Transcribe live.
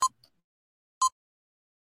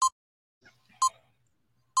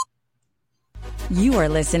You are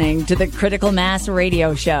listening to the Critical Mass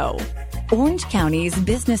Radio Show, Orange County's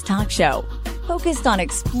business talk show, focused on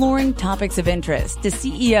exploring topics of interest to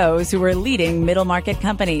CEOs who are leading middle market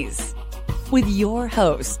companies. With your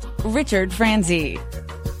host, Richard Franzi.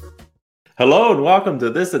 Hello and welcome to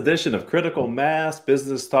this edition of Critical Mass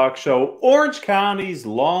Business Talk Show, Orange County's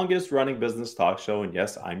longest running business talk show. And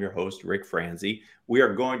yes, I'm your host, Rick Franzi. We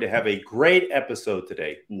are going to have a great episode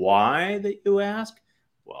today. Why, that you ask?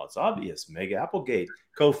 Well, it's obvious. Meg Applegate,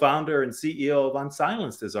 co-founder and CEO of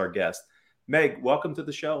Unsilenced, is our guest. Meg, welcome to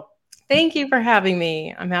the show. Thank you for having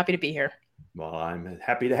me. I'm happy to be here. Well, I'm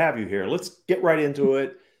happy to have you here. Let's get right into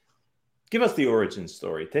it. Give us the origin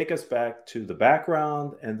story. Take us back to the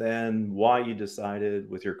background and then why you decided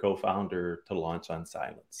with your co-founder to launch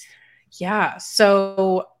Unsilenced. Yeah,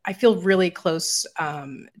 so I feel really close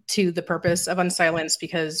to the purpose of Unsilenced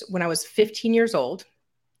because when I was 15 years old,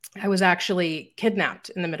 I was actually kidnapped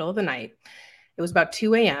in the middle of the night. It was about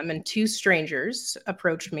 2 a.m. and two strangers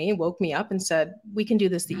approached me, woke me up and said, we can do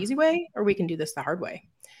this the easy way or we can do this the hard way.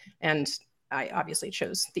 And I obviously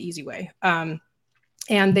chose the easy way. And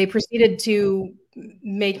they proceeded to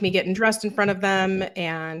make me get dressed in front of them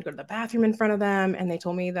and go to the bathroom in front of them. And they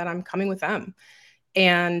told me that I'm coming with them.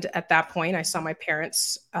 And at that point, I saw my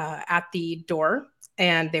parents at the door.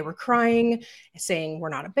 And they were crying, saying, we're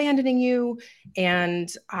not abandoning you.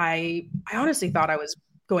 And I honestly thought I was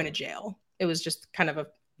going to jail. It was just kind of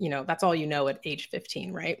that's all you know at age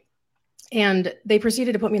 15, right? And they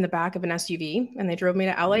proceeded to put me in the back of an SUV and they drove me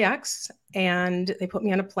to LAX and they put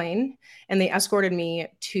me on a plane and they escorted me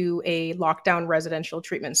to a lockdown residential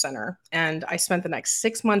treatment center. And I spent the next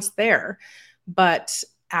 6 months there. But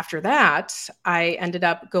after that, I ended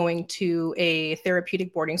up going to a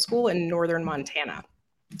therapeutic boarding school in northern Montana.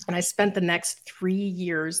 And I spent the next 3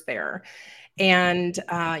 years there. And,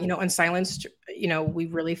 Unsilenced, we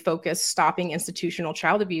really focus stopping institutional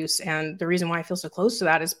child abuse. And the reason why I feel so close to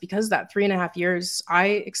that is because that 3.5 years, I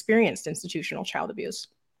experienced institutional child abuse.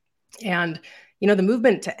 And, the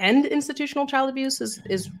movement to end institutional child abuse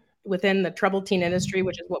is within the troubled teen industry,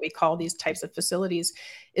 which is what we call these types of facilities,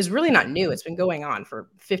 is really not new. It's been going on for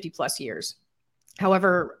 50 plus years.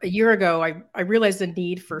 However, a year ago, I realized the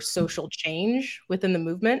need for social change within the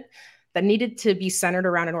movement that needed to be centered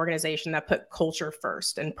around an organization that put culture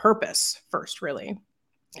first and purpose first, really.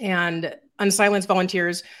 And Unsilenced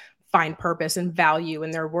volunteers find purpose and value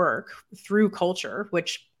in their work through culture,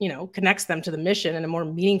 which, connects them to the mission in a more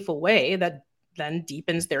meaningful way that then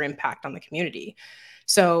deepens their impact on the community.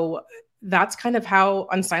 So that's kind of how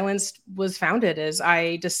Unsilenced was founded, is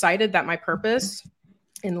I decided that my purpose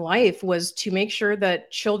in life was to make sure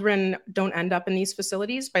that children don't end up in these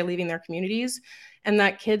facilities by leaving their communities, and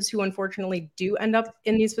that kids who unfortunately do end up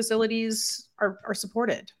in these facilities are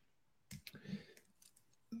supported.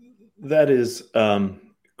 That is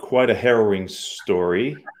quite a harrowing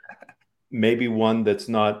story. Maybe one that's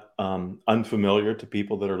not unfamiliar to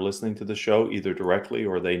people that are listening to the show, either directly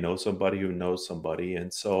or they know somebody who knows somebody.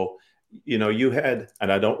 And so, you had,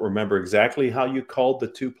 and I don't remember exactly how you called the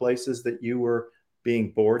two places that you were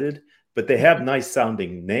being boarded, but they have nice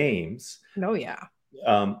sounding names. Oh, yeah.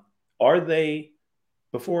 Are they,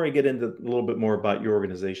 before I get into a little bit more about your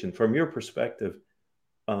organization, from your perspective,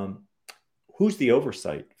 who's the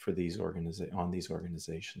oversight for these on these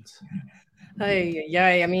organizations?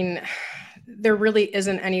 I mean, there really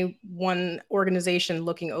isn't any one organization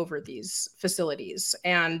looking over these facilities,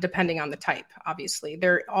 and depending on the type, obviously,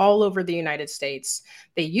 they're all over the United States.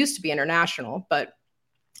 They used to be international, but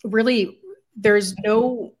really there's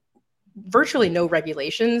virtually no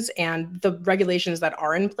regulations, and the regulations that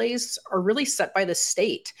are in place are really set by the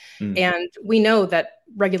state. And we know that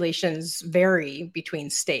regulations vary between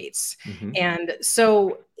states. Mm-hmm. And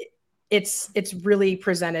so it's really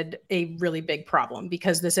presented a really big problem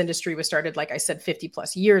because this industry was started, like I said, 50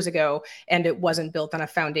 plus years ago, and it wasn't built on a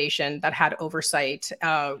foundation that had oversight,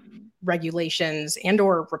 regulations, and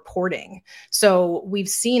or reporting. So we've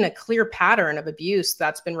seen a clear pattern of abuse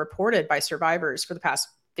that's been reported by survivors for the past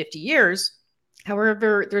 50 years.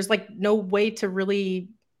 However, there's no way to really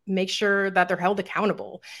make sure that they're held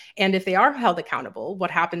accountable. And if they are held accountable, what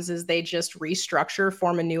happens is they just restructure,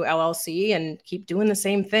 form a new LLC, and keep doing the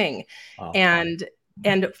same thing. Oh. And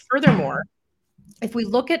furthermore, if we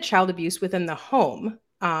look at child abuse within the home,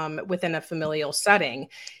 within a familial setting,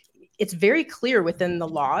 it's very clear within the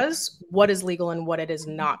laws what is legal and what it is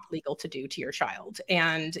not legal to do to your child.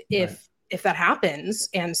 And if that happens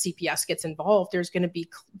and CPS gets involved, there's going to be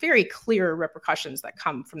very clear repercussions that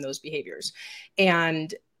come from those behaviors.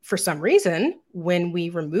 And for some reason, when we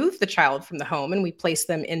remove the child from the home and we place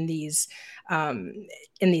them in these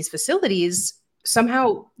facilities,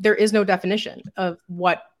 somehow there is no definition of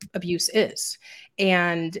what abuse is.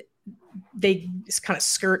 And they just kind of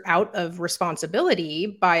skirt out of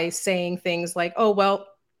responsibility by saying things like, oh, well,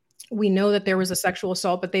 we know that there was a sexual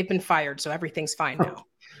assault, but they've been fired, so everything's fine now.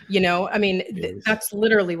 I mean, that's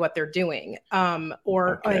literally what they're doing.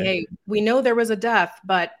 Or, okay. Oh, hey, we know there was a death,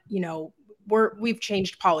 but, we've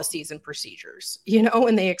changed policies and procedures,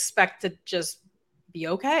 and they expect to just be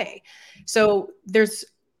okay. So there's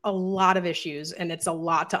a lot of issues and it's a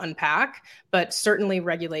lot to unpack, but certainly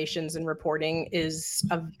regulations and reporting is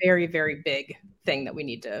a very, very big thing that we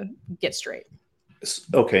need to get straight.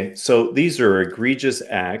 Okay, so these are egregious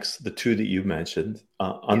acts, the two that you mentioned,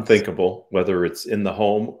 unthinkable, whether it's in the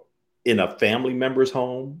home, in a family member's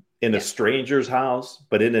home, in a stranger's house,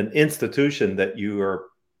 but in an institution that you are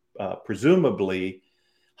presumably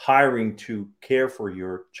hiring to care for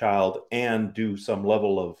your child and do some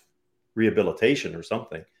level of rehabilitation or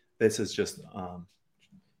something. This is just,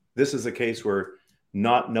 this is a case where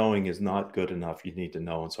not knowing is not good enough. You need to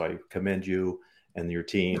know. And so I commend you and your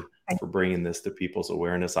team for bringing this to people's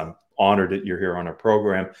awareness. I'm honored that you're here on our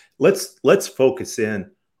program. Let's focus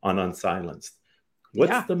in on Unsilenced.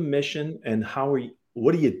 What's the mission and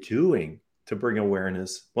what are you doing to bring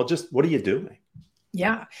awareness? Well, just what are you doing?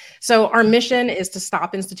 Yeah. So our mission is to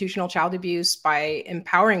stop institutional child abuse by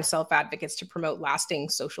empowering self-advocates to promote lasting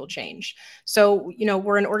social change. So,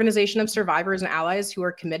 we're an organization of survivors and allies who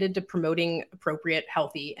are committed to promoting appropriate,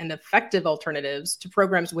 healthy, and effective alternatives to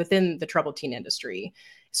programs within the troubled teen industry.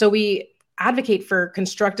 So we advocate for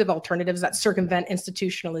constructive alternatives that circumvent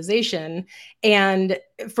institutionalization and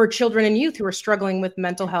for children and youth who are struggling with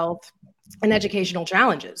mental health and educational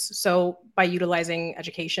challenges. So by utilizing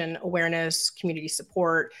education, awareness, community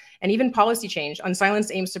support, and even policy change,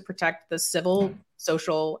 Unsilenced aims to protect the civil,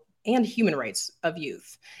 social, and human rights of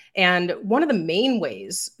youth. And one of the main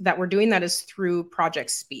ways that we're doing that is through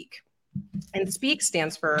Project Speak. And SPEAK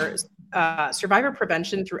stands for Survivor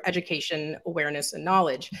Prevention Through Education, Awareness, and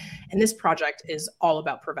Knowledge. And this project is all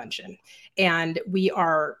about prevention. And we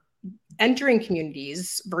are entering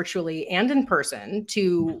communities virtually and in person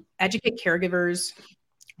to educate caregivers,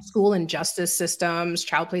 school and justice systems,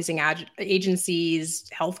 child placing agencies,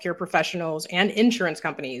 healthcare professionals, and insurance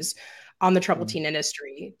companies on the troubled teen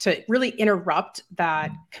industry to really interrupt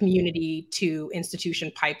that community to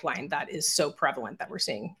institution pipeline that is so prevalent that we're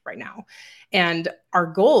seeing right now. And our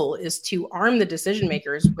goal is to arm the decision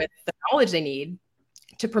makers with the knowledge they need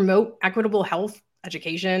to promote equitable health,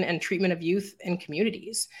 education, and treatment of youth in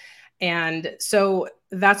communities. And so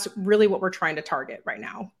that's really what we're trying to target right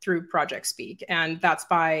now through Project Speak. And that's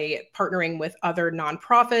by partnering with other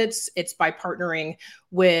nonprofits. It's by partnering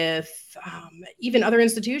with even other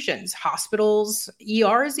institutions, hospitals,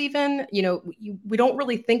 ERs even. We don't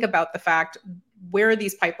really think about the fact where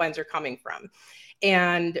these pipelines are coming from.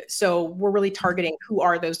 And so we're really targeting who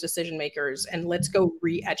are those decision makers and let's go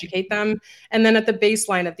re-educate them. And then at the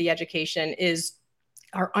baseline of the education is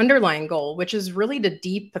our underlying goal, which is really to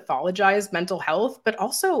depathologize mental health, but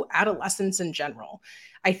also adolescence in general.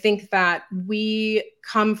 I think that we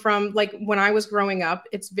come from, like, when I was growing up,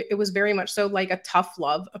 it was very much so like a tough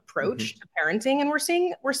love approach to parenting. And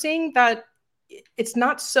we're seeing that it's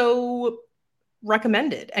not so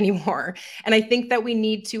recommended anymore. And I think that we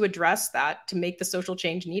need to address that to make the social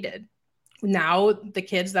change needed. Now, the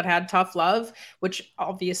kids that had tough love, which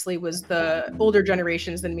obviously was the older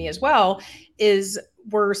generations than me as well,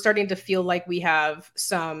 we're starting to feel like we have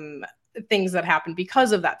some things that happen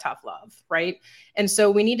because of that tough love, right? And so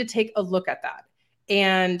we need to take a look at that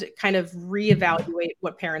and kind of reevaluate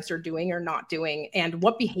what parents are doing or not doing and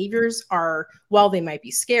what behaviors are, while they might be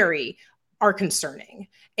scary, are concerning.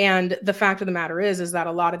 And the fact of the matter is that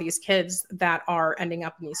a lot of these kids that are ending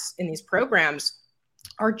up in these programs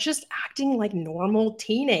are just acting like normal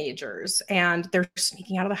teenagers, and they're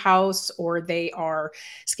sneaking out of the house, or they are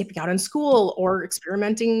skipping out in school, or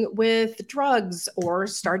experimenting with drugs, or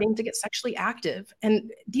starting to get sexually active.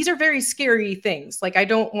 And these are very scary things. Like, I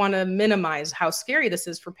don't want to minimize how scary this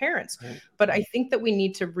is for parents, but I think that we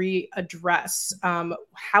need to readdress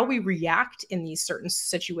how we react in these certain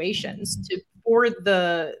situations for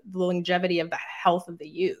the longevity of the health of the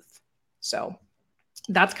youth. So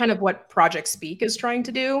that's kind of what Project Speak is trying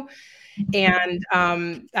to do. And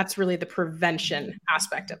that's really the prevention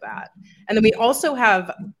aspect of that. And then we also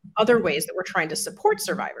have other ways that we're trying to support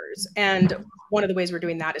survivors. And one of the ways we're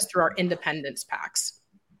doing that is through our Independence Packs.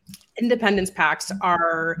 Independence Packs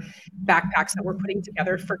are backpacks that we're putting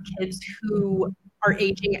together for kids who are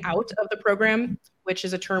aging out of the program which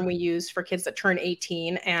is a term we use for kids that turn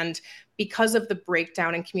 18. And because of the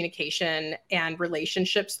breakdown in communication and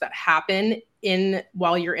relationships that happen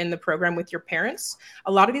while you're in the program with your parents,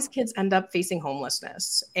 a lot of these kids end up facing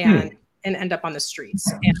homelessness and end up on the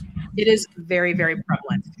streets. And it is very, very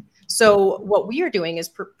prevalent. So what we are doing is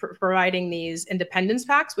providing these independence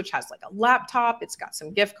packs, which has like a laptop, it's got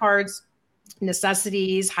some gift cards,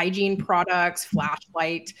 necessities, hygiene products,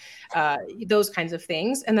 flashlight, those kinds of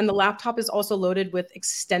things. And then the laptop is also loaded with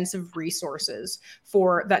extensive resources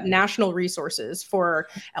for that, national resources for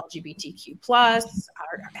LGBTQ+.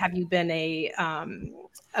 Have you been a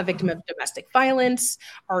victim of domestic violence?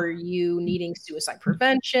 Are you needing suicide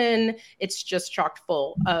prevention? It's just chock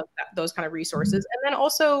full of those kind of resources. And then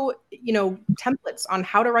also, templates on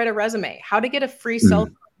how to write a resume, how to get a free cell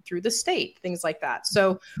phone through the state, things like that.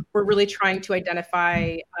 So we're really trying to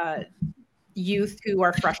identify youth who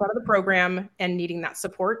are fresh out of the program and needing that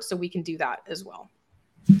support, so we can do that as well.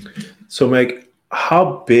 So Meg,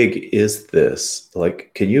 how big is this?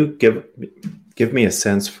 Like, can you give me a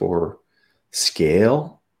sense for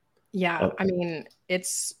scale? Yeah, I mean,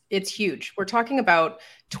 it's huge. We're talking about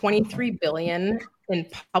 $23 billion in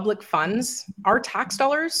public funds, our tax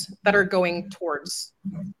dollars that are going towards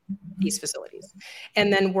these facilities.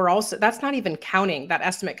 And then that's not even counting that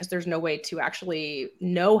estimate, because there's no way to actually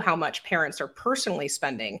know how much parents are personally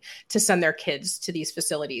spending to send their kids to these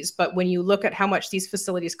facilities. But when you look at how much these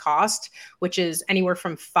facilities cost, which is anywhere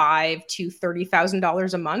from $5,000 to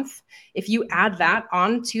 $30,000 a month, if you add that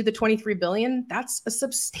on to the $23 billion, that's a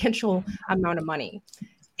substantial amount of money.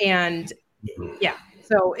 And yeah,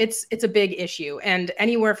 so it's a big issue, and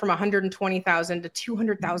anywhere from 120,000 to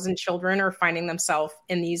 200,000 children are finding themselves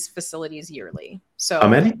in these facilities yearly. So how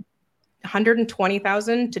many?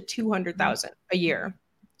 120,000 to 200,000 a year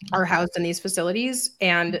are housed in these facilities.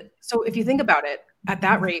 And so if you think about it, at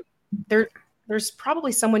that rate, there's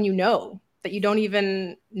probably someone that you don't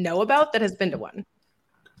even know about that has been to one.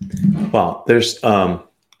 Well, there's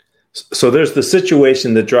the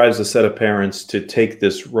situation that drives a set of parents to take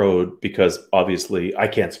this road, because obviously I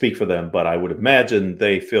can't speak for them, but I would imagine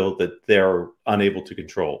they feel that they're unable to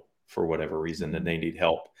control for whatever reason and they need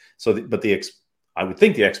help. So, I would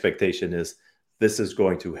think the expectation is this is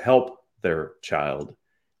going to help their child,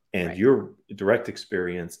 and right. Your direct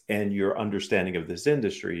experience and your understanding of this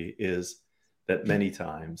industry is that many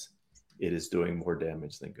times it is doing more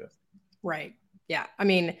damage than good. Right. Yeah. I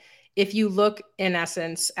mean, if you look in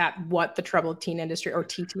essence at what the troubled teen industry, or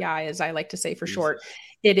TTI, as I like to say for short,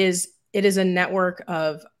 it is a network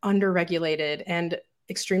of underregulated and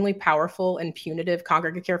extremely powerful and punitive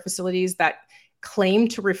congregate care facilities that claim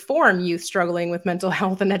to reform youth struggling with mental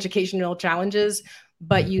health and educational challenges,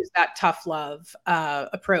 but use that tough love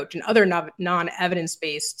approach and other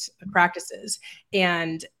non-evidence-based practices.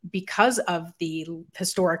 And because of the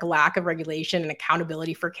historic lack of regulation and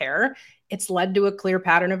accountability for care, it's led to a clear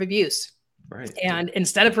pattern of abuse. Right. And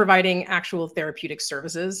instead of providing actual therapeutic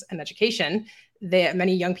services and education,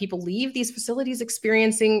 many young people leave these facilities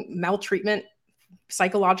experiencing maltreatment,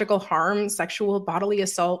 psychological harm, sexual bodily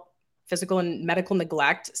assault, physical and medical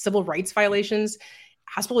neglect, civil rights violations,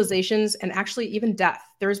 hospitalizations, and actually even death.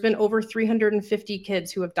 There's been over 350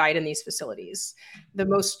 kids who have died in these facilities. The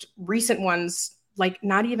most recent ones, like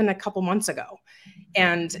not even a couple months ago.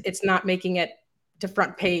 And it's not making it to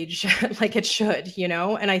front page like it should,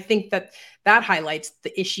 And I think that highlights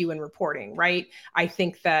the issue in reporting, right? I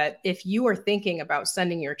think that if you are thinking about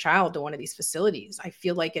sending your child to one of these facilities, I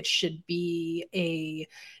feel like it should be a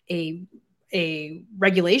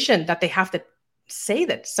regulation that they have to say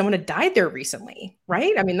that someone had died there recently,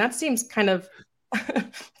 right? I mean, that seems kind of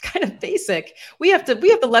basic. We have to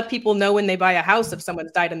let people know when they buy a house if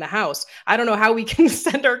someone's died in the house. I don't know how we can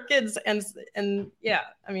send our kids and yeah,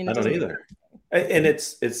 I mean, I don't either. And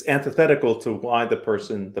it's antithetical to why the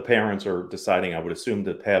parents are deciding, I would assume,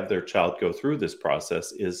 to have their child go through this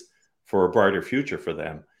process is for a brighter future for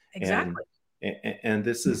them. Exactly. And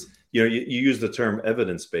this is, you use the term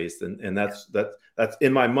evidence-based, and that's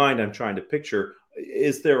in my mind, I'm trying to picture,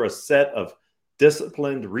 is there a set of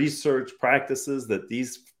disciplined research practices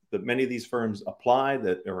that many of these firms apply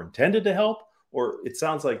that are intended to help? Or it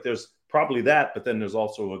sounds like there's probably that, but then there's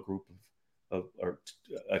also a group or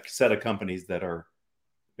a set of companies that are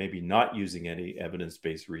maybe not using any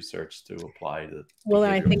evidence-based research to apply to. Well,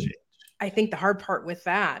 and I think the hard part with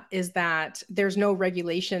that is that there's no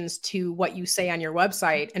regulations to what you say on your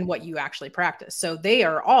website and what you actually practice. So they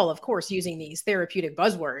are all, of course, using these therapeutic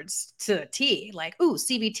buzzwords to the T, like, ooh,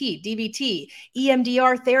 CBT, DBT,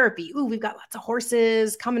 EMDR therapy. Ooh, we've got lots of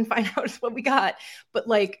horses. Come and find out what we got. But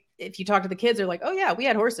like, if you talk to the kids, they're like, oh yeah, we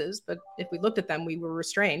had horses, but if we looked at them, we were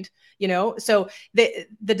restrained, so the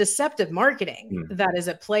deceptive marketing that is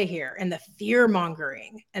at play here, and the fear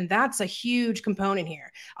mongering, and that's a huge component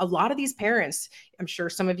here. A lot of these parents, I'm sure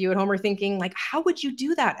some of you at home are thinking, like, how would you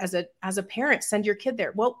do that as a parent, send your kid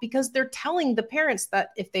there? Well, because they're telling the parents that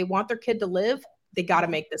if they want their kid to live, they got to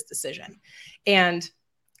make this decision. And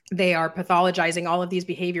they are pathologizing all of these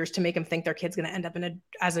behaviors to make them think their kid's going to end up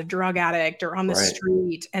as a drug addict or on the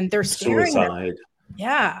street, and they're scaring suicide. them.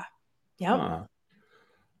 Yeah. Yep.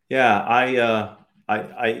 Yeah.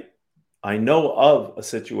 I know of a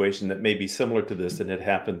situation that may be similar to this, and it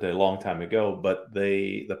happened a long time ago, but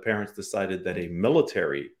the parents decided that a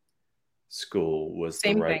military school was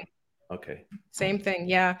Same the right thing. Okay. Same thing.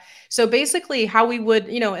 Yeah. So basically how we would,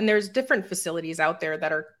 and there's different facilities out there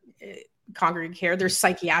that are congregate care. There's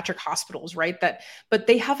psychiatric hospitals, right? But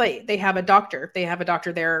they have a doctor. They have a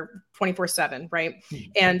doctor there 24/7, right?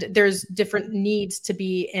 And there's different needs to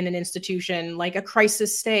be in an institution, like a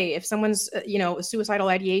crisis stay. If someone's, suicidal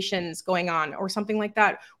ideations going on or something like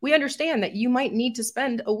that, we understand that you might need to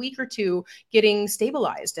spend a week or two getting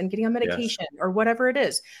stabilized and getting on medication or whatever it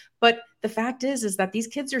is. But the fact is that these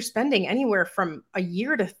kids are spending anywhere from a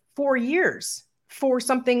year to 4 years for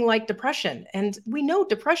something like depression. And we know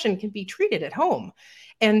depression can be treated at home.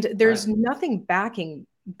 And there's nothing backing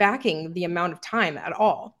the amount of time at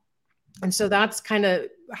all. And so that's kind of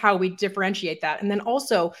how we differentiate that. And then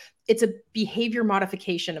also it's a behavior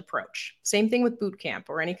modification approach. Same thing with boot camp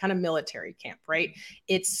or any kind of military camp, right?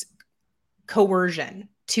 It's coercion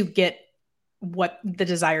to get what the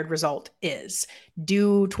desired result is.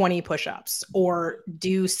 Do 20 push-ups or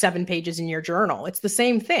do 7 pages in your journal. It's the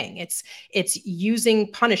same thing. It's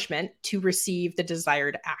using punishment to receive the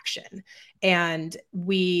desired action. And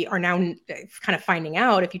we are now kind of finding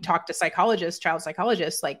out, if you talk to psychologists, child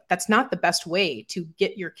psychologists, like that's not the best way to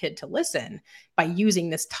get your kid to listen, by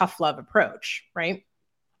using this tough love approach, right?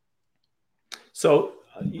 So,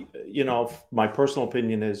 my personal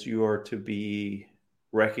opinion is you are to be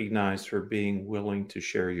recognized for being willing to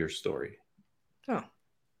share your story. Oh.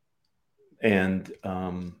 And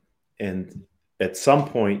at some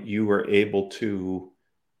point you were able to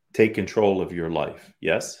take control of your life.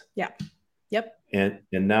 Yes? Yeah. Yep. And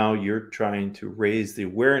now you're trying to raise the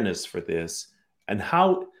awareness for this. And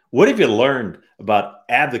what have you learned about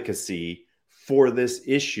advocacy for this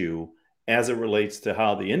issue as it relates to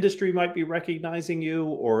how the industry might be recognizing you,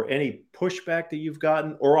 or any pushback that you've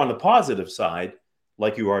gotten, or on the positive side,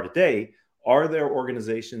 like you are today, are there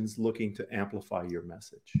organizations looking to amplify your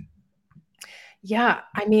message? Yeah.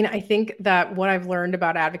 I mean, I think that what I've learned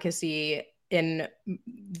about advocacy in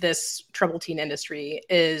this troubled teen industry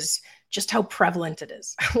is just how prevalent it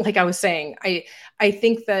is. Like I was saying, I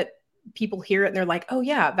think that people hear it and they're like, oh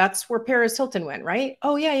yeah, that's where Paris Hilton went, right?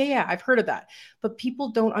 Oh yeah. I've heard of that. But people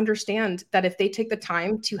don't understand that if they take the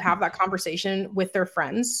time to have that conversation with their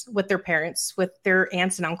friends, with their parents, with their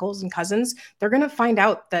aunts and uncles and cousins, they're going to find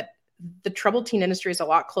out that the troubled teen industry is a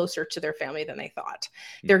lot closer to their family than they thought.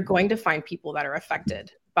 They're going to find people that are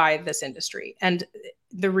affected by this industry. And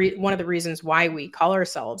one of the reasons why we call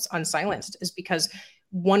ourselves Unsilenced is because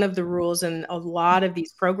one of the rules in a lot of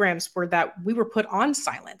these programs were that we were put on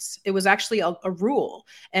silence. It was actually a rule.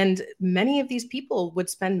 And many of these people would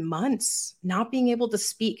spend months not being able to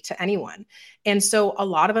speak to anyone. And so a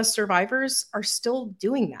lot of us survivors are still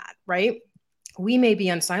doing that, right? We may be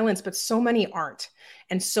unsilenced, but so many aren't.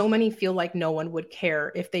 And so many feel like no one would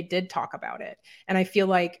care if they did talk about it. And I feel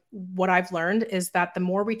like what I've learned is that the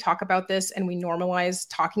more we talk about this and we normalize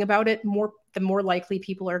talking about it, the more likely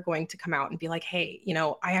people are going to come out and be like, hey,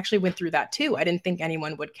 I actually went through that too. I didn't think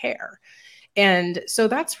anyone would care. And so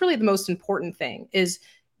that's really the most important thing, is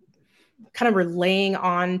kind of relaying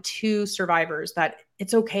on to survivors that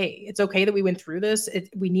it's okay. It's okay that we went through this.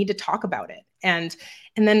 We need to talk about it. And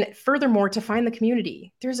then furthermore, to find the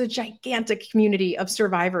community. There's a gigantic community of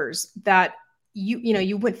survivors that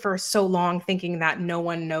you went for so long thinking that no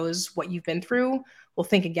one knows what you've been through. Well,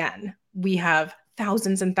 think again. We have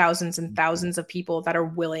thousands and thousands and thousands of people that are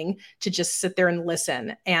willing to just sit there and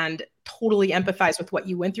listen and totally empathize with what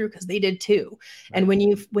you went through, because they did too. Right. And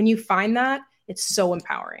when you find that, it's so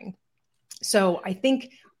empowering. So I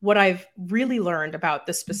think what I've really learned about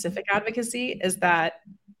this specific advocacy is that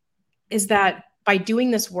by doing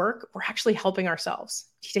this work, we're actually helping ourselves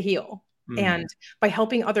to heal. And by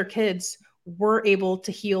helping other kids, we're able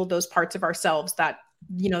to heal those parts of ourselves that,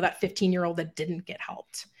 that 15-year-old that didn't get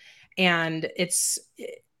helped. And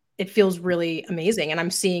it feels really amazing. And I'm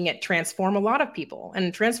seeing it transform a lot of people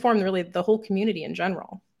and transform really the whole community in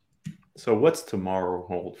general. So what's tomorrow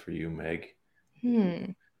hold for you, Meg?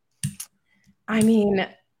 I mean,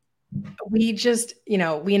 we just,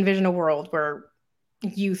 we envision a world where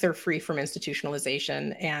youth are free from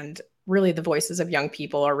institutionalization, and really the voices of young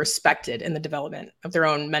people are respected in the development of their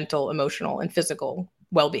own mental, emotional, and physical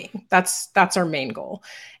well-being. That's our main goal.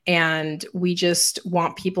 And we just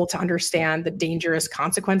want people to understand the dangerous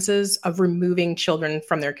consequences of removing children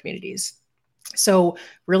from their communities. So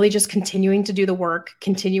really just continuing to do the work,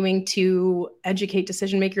 continuing to educate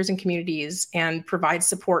decision makers in communities and provide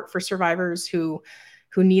support for survivors who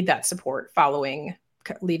need that support following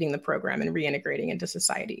leaving the program and reintegrating into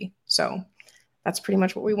society. So that's pretty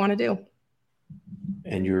much what we want to do.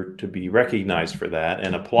 And you're to be recognized for that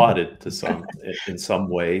and applauded in some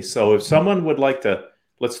way. So if someone would like to,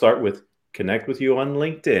 let's start with connect with you on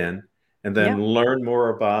LinkedIn and then learn more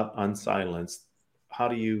about Unsilenced. Where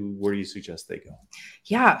do you suggest they go?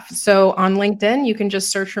 Yeah. So on LinkedIn, you can just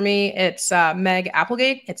search for me. It's Meg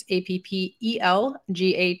Applegate. It's APPELGATE.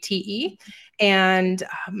 And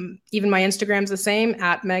even my Instagram's the same,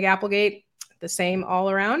 at Meg Applegate, the same all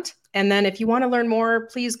around. And then if you want to learn more,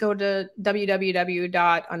 please go to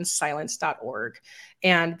www.unsilenced.org.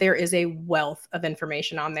 And there is a wealth of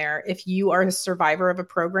information on there. If you are a survivor of a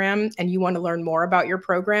program and you want to learn more about your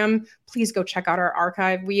program, please go check out our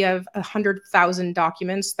archive. We have 100,000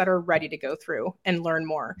 documents that are ready to go through and learn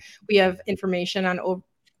more. We have information on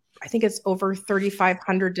I think it's over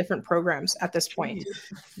 3,500 different programs at this point.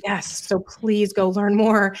 Yes. So please go learn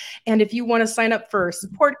more. And if you want to sign up for a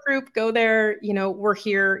support group, go there. We're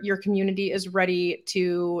here. Your community is ready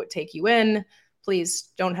to take you in. Please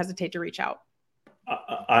don't hesitate to reach out.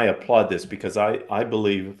 I applaud this because I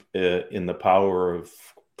believe in the power of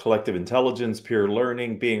collective intelligence, peer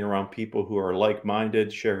learning, being around people who are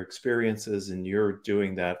like-minded, share experiences, and you're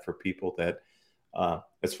doing that for people that,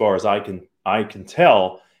 as far as I can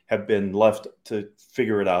tell, have been left to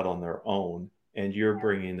figure it out on their own, and you're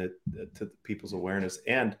bringing it to people's awareness,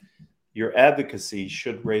 and your advocacy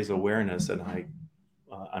should raise awareness. And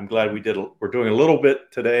I'm glad we're doing a little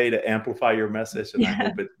bit today to amplify your message, and I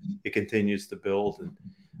hope it continues to build. And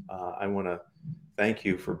I want to thank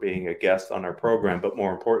you for being a guest on our program, but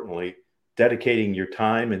more importantly, dedicating your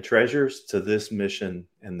time and treasures to this mission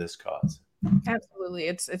and this cause. Absolutely.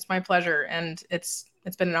 It's my pleasure. And it's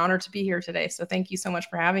been an honor to be here today. So thank you so much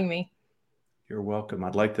for having me. You're welcome.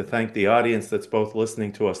 I'd like to thank the audience that's both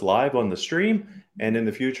listening to us live on the stream and in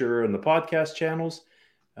the future in the podcast channels.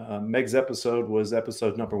 Meg's episode was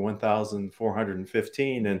episode number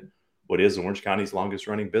 1415, and what is Orange County's longest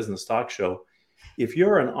running business talk show. If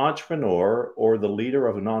you're an entrepreneur or the leader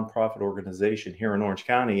of a nonprofit organization here in Orange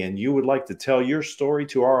County and you would like to tell your story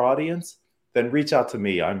to our audience, then reach out to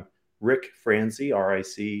me. I'm Rick Franzi,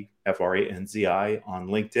 RICFRANZI on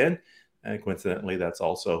LinkedIn. And coincidentally, that's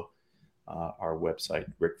also our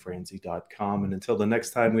website, rickfranzi.com. And until the next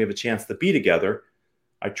time we have a chance to be together,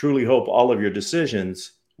 I truly hope all of your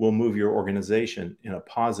decisions will move your organization in a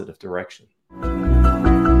positive direction.